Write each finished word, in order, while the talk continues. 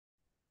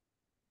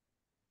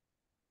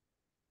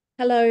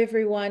Hello,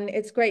 everyone.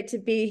 It's great to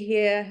be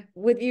here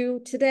with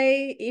you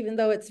today, even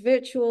though it's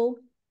virtual.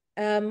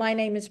 My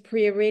name is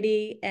Priya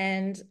Reddy,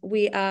 and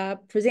I'm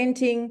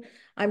presenting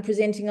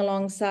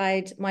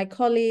alongside my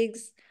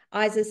colleagues,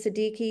 Isa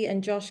Siddiqui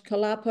and Josh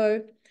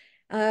Kalapo.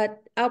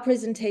 Our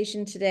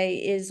presentation today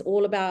is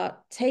all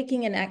about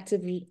taking an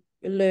active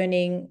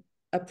learning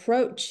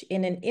approach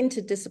in an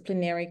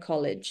interdisciplinary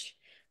college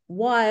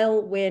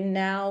while we're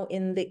now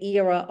in the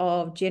era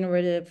of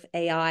generative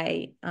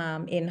AI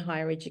in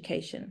higher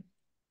education.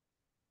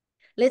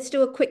 Let's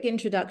do a quick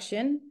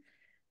introduction.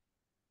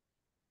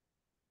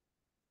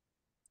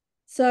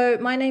 So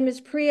my name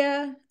is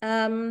Priya.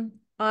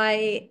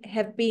 I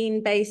have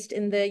been based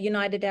in the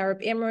United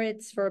Arab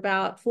Emirates for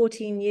about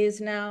 14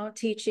 years now,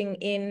 teaching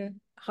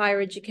in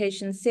higher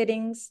education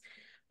settings.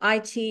 I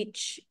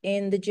teach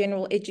in the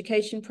general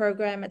education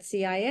program at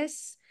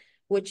CIS,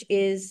 which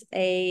is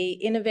an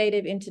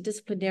innovative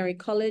interdisciplinary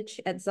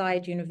college at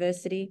Zayed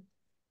University.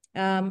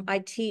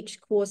 I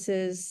teach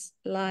courses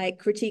like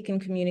critique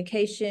and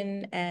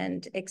communication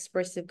and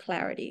expressive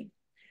clarity.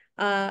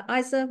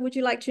 Isa, would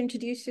you like to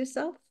introduce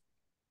yourself?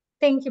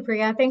 Thank you,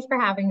 Priya. Thanks for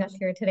having us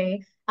here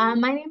today.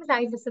 My name is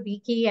Isa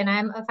Siddiqui, and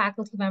I'm a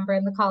faculty member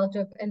in the College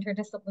of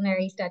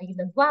Interdisciplinary Studies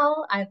as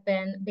well. I've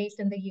been based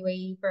in the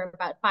UAE for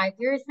about 5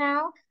 years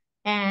now,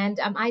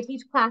 and I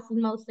teach classes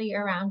mostly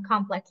around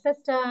complex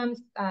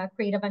systems,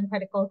 creative and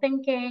critical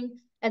thinking,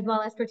 as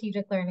well as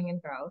strategic learning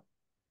and growth.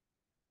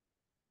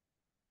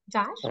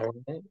 Josh? All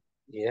right.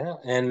 Yeah,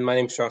 and my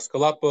name's Josh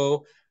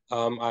Kalapo.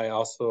 I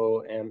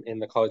also am in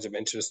the College of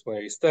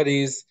Interdisciplinary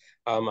Studies.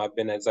 I've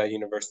been at Zayed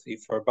University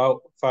for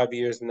about 5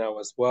 years now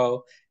as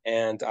well,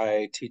 and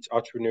I teach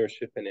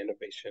entrepreneurship and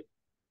innovation.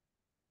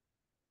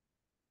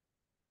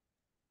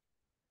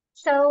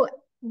 So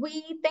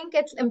we think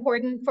it's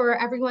important for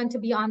everyone to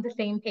be on the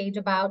same page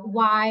about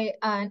why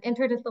an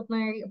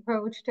interdisciplinary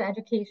approach to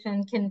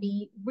education can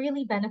be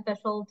really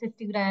beneficial to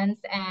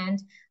students and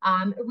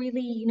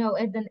really,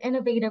 is an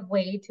innovative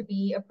way to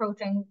be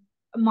approaching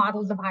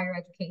models of higher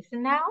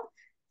education now.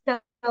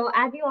 So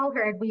as you all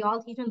heard, we all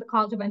teach in the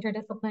College of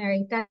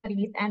Interdisciplinary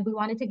Studies, and we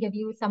wanted to give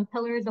you some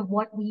pillars of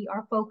what we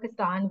are focused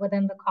on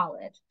within the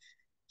college.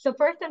 So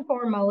first and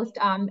foremost,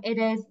 it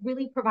is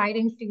really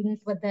providing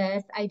students with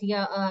this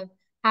idea of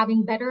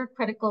having better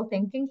critical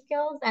thinking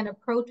skills and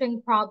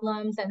approaching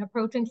problems and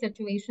approaching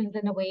situations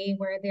in a way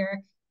where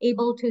they're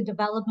able to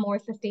develop more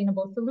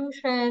sustainable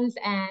solutions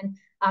and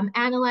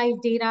analyze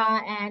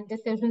data and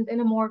decisions in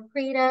a more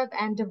creative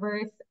and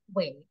diverse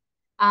way.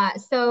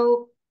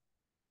 So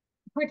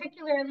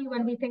particularly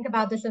when we think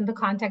about this in the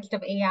context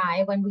of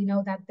AI, when we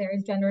know that there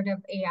is generative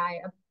AI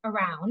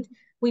around,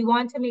 we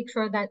want to make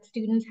sure that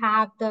students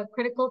have the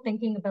critical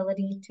thinking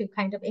ability to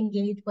kind of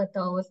engage with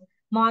those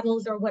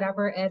models or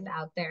whatever is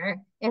out there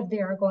if they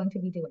are going to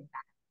be doing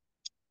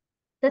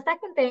that. The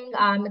second thing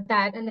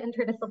that an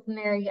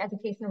interdisciplinary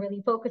education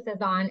really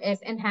focuses on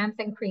is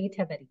enhancing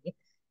creativity.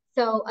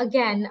 So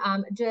again,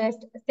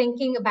 just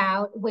thinking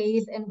about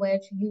ways in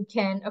which you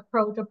can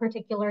approach a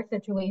particular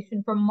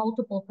situation from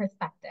multiple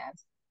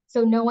perspectives.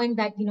 So knowing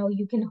that,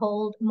 you can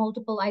hold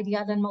multiple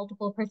ideas and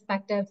multiple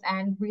perspectives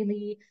and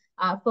really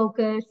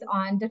focus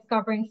on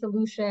discovering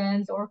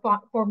solutions or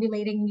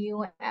formulating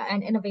new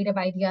and innovative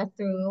ideas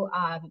through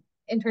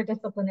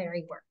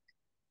interdisciplinary work.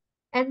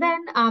 And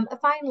then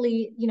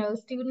finally,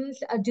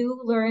 students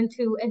do learn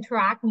to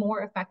interact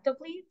more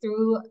effectively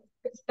through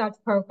such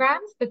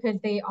programs because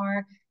they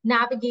are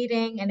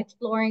navigating and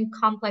exploring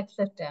complex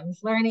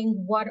systems,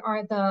 learning what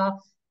are the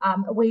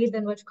ways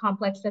in which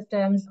complex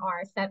systems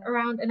are set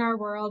around in our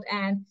world.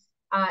 And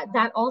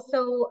that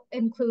also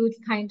includes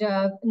kind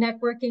of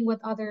networking with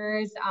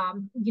others,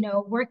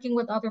 working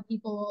with other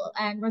people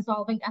and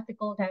resolving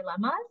ethical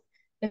dilemmas.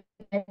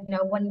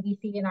 When we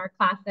see in our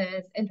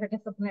classes,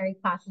 interdisciplinary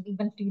classes,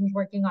 even students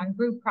working on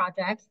group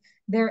projects,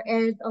 there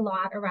is a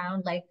lot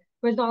around like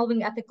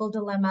resolving ethical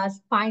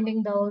dilemmas,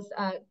 finding those,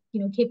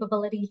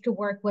 capabilities to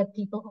work with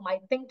people who might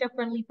think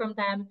differently from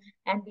them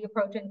and be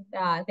approaching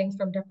things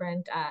from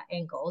different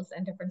angles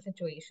and different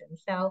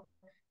situations. So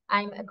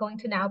I'm going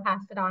to now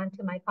pass it on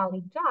to my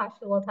colleague Josh,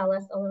 who will tell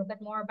us a little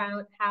bit more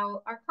about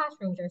how our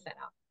classrooms are set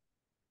up.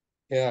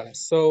 Yeah,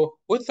 so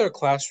with our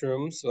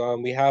classrooms,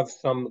 we have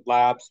some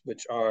labs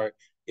which are,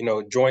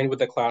 joined with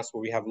the class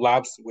where we have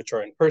labs which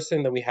are in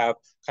person. Then we have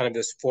kind of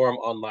this forum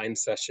online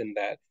session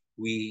that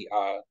we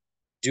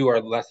do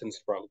our lessons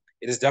from.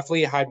 It is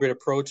definitely a hybrid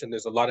approach, and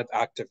there's a lot of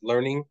active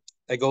learning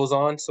that goes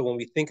on. So when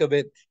we think of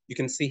it, you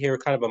can see here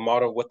kind of a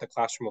model of what the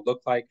classroom will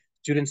look like.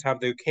 Students have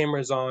their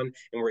cameras on,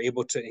 and we're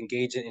able to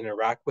engage and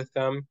interact with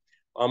them.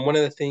 One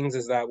of the things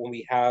is that when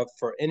we have,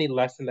 for any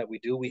lesson that we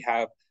do, we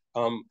have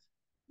um,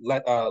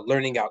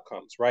 learning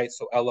outcomes, right?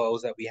 So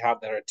LOs that we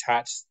have that are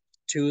attached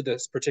to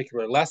this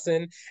particular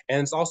lesson.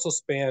 And it's also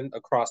spanned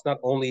across not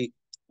only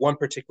one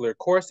particular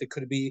course, it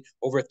could be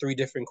over 3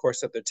 different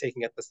courses that they're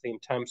taking at the same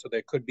time. So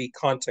there could be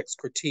context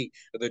critique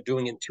that they're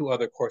doing in 2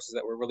 other courses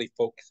that we're really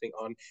focusing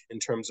on in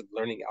terms of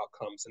learning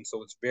outcomes. And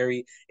so it's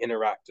very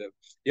interactive.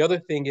 The other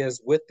thing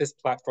is with this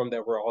platform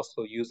that we're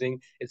also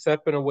using, it's set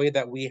up in a way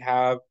that we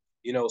have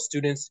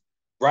students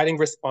writing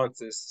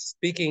responses,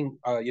 speaking,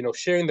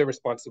 sharing their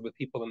responses with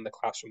people in the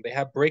classroom. They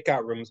have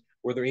breakout rooms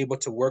where they're able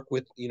to work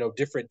with,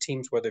 different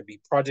teams, whether it be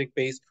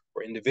project-based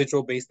or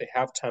individual-based. They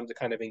have time to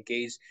kind of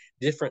engage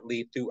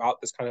differently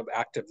throughout this kind of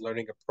active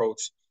learning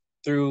approach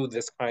through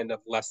this kind of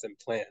lesson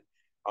plan.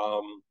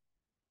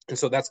 And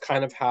so that's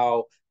kind of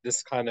how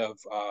this kind of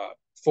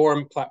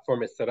forum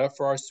platform is set up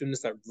for our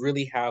students that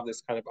really have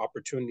this kind of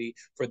opportunity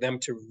for them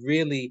to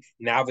really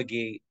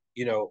navigate,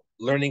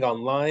 learning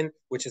online,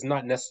 which is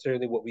not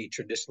necessarily what we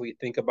traditionally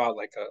think about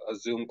like a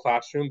Zoom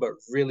classroom, but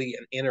really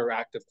an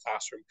interactive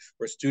classroom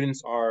where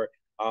students are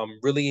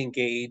really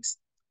engaged,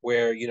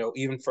 where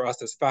even for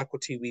us as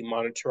faculty, we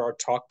monitor our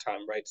talk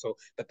time, right? So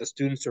that the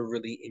students are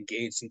really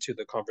engaged into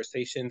the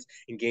conversations,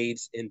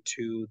 engaged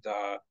into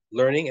the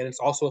learning. And it's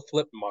also a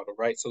flip model,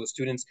 right? So the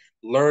students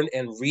learn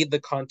and read the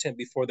content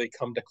before they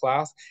come to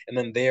class, and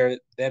then they're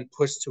then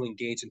pushed to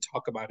engage and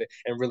talk about it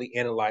and really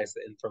analyze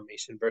the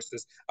information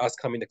versus us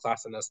coming to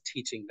class and us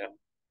teaching them.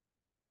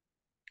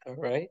 All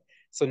right,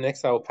 so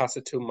next I will pass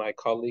it to my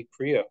colleague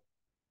Priya.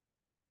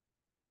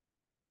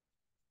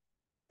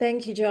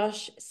 Thank you,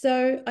 Josh.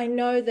 So I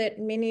know that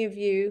many of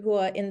you who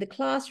are in the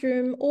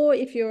classroom, or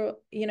if you're,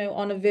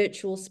 on a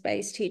virtual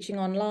space teaching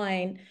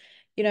online,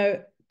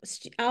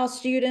 our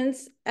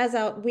students,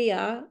 we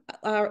are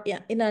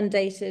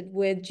inundated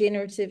with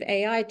generative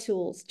AI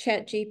tools,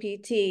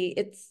 ChatGPT.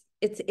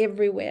 It's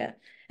everywhere.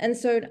 And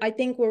so I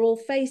think we're all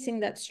facing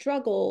that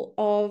struggle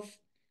of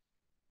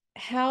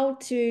how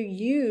to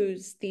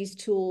use these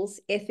tools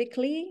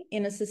ethically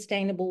in a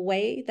sustainable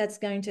way that's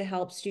going to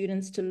help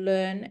students to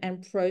learn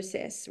and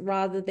process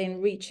rather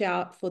than reach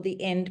out for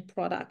the end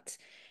product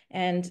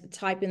and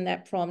type in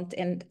that prompt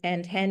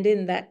and hand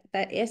in that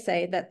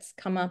essay that's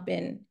come up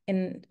in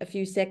a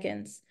few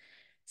seconds.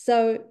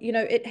 So,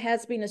 it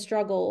has been a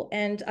struggle,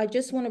 and I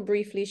just want to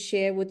briefly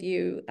share with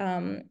you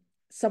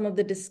some of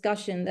the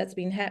discussion that's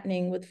been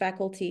happening with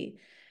faculty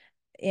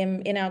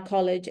in our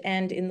college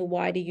and in the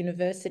wider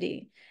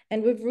university.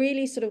 And we've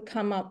really sort of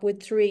come up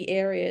with 3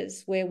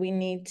 areas where we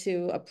need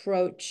to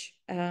approach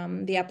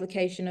the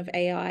application of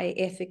AI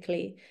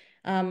ethically.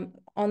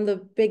 On the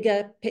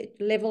bigger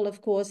level, of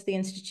course, the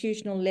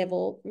institutional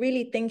level,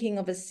 really thinking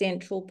of a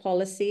central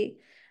policy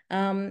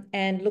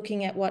and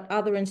looking at what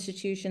other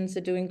institutions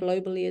are doing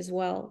globally as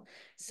well.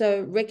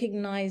 So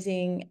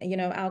recognizing,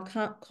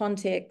 our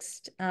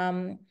context,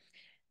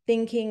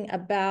 thinking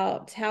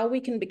about how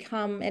we can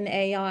become an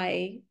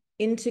AI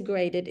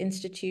integrated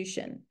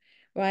institution,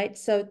 right?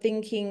 So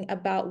thinking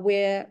about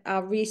where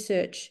our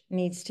research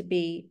needs to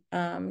be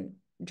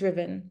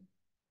driven.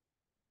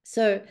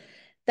 So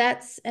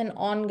that's an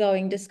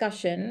ongoing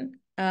discussion,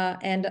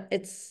 and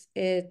it's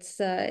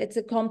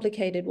a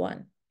complicated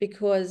one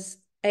because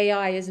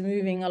AI is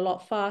moving a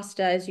lot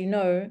faster, as you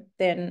know,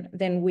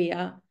 than we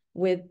are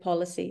with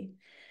policy.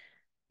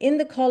 In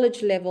the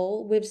college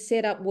level, we've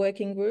set up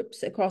working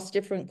groups across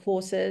different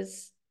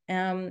courses,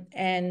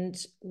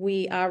 and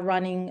we are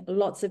running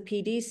lots of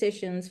PD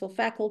sessions for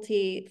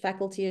faculty.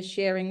 Faculty are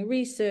sharing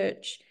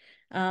research,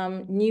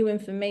 new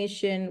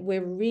information.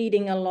 We're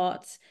reading a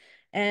lot,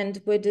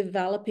 and we're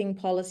developing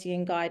policy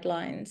and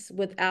guidelines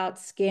without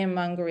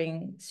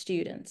scaremongering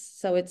students.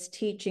 So it's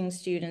teaching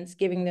students,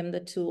 giving them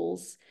the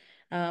tools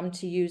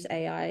to use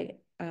AI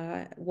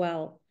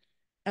well.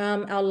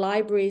 Our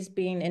library's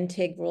been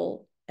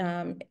integral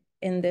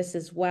in this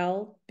as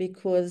well,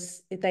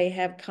 because they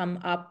have come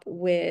up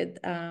with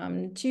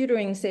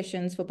tutoring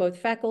sessions for both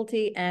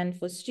faculty and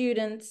for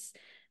students,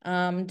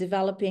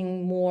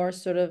 developing more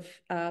sort of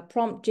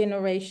prompt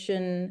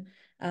generation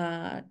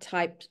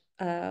type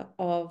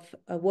of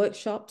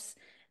workshops.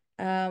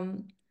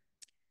 And,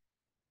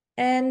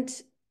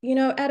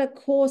 at a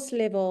course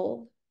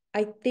level,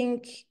 I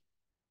think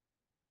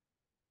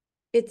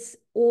it's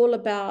all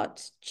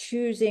about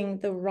choosing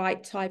the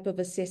right type of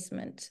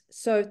assessment.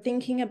 So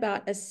thinking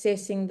about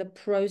assessing the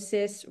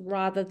process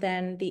rather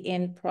than the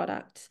end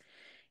product,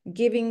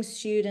 giving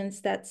students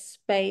that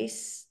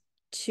space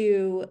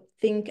to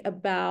think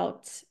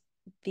about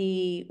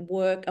the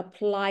work,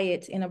 apply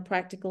it in a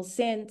practical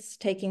sense,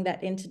 taking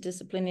that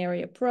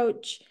interdisciplinary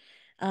approach,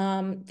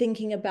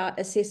 thinking about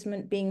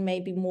assessment being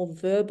maybe more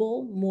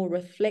verbal, more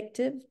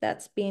reflective.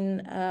 That's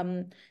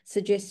been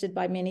suggested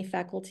by many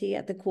faculty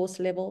at the course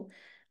level.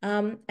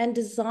 And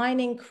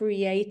designing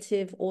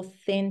creative,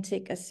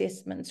 authentic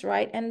assessments,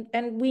 right?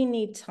 And we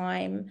need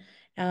time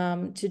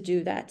to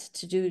do that,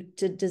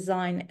 to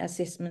design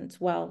assessments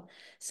well.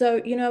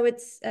 So,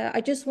 it's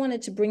I just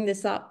wanted to bring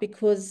this up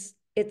because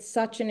it's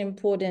such an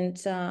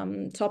important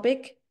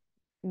topic.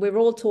 We're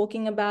all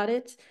talking about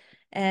it,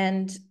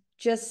 and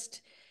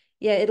just,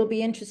 yeah, it'll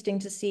be interesting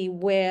to see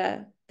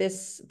where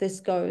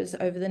this goes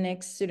over the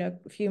next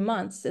few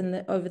months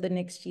and over the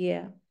next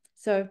year.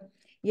 So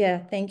yeah,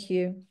 thank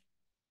you.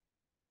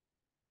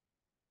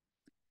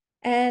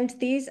 And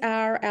these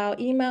are our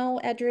email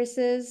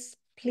addresses.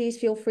 Please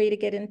feel free to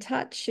get in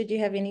touch should you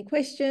have any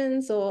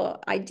questions or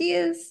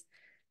ideas.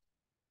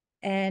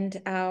 And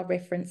our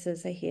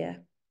references are here.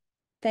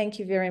 Thank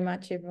you very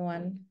much,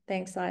 everyone.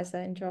 Thanks, Isa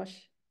and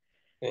Josh.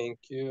 Thank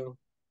you.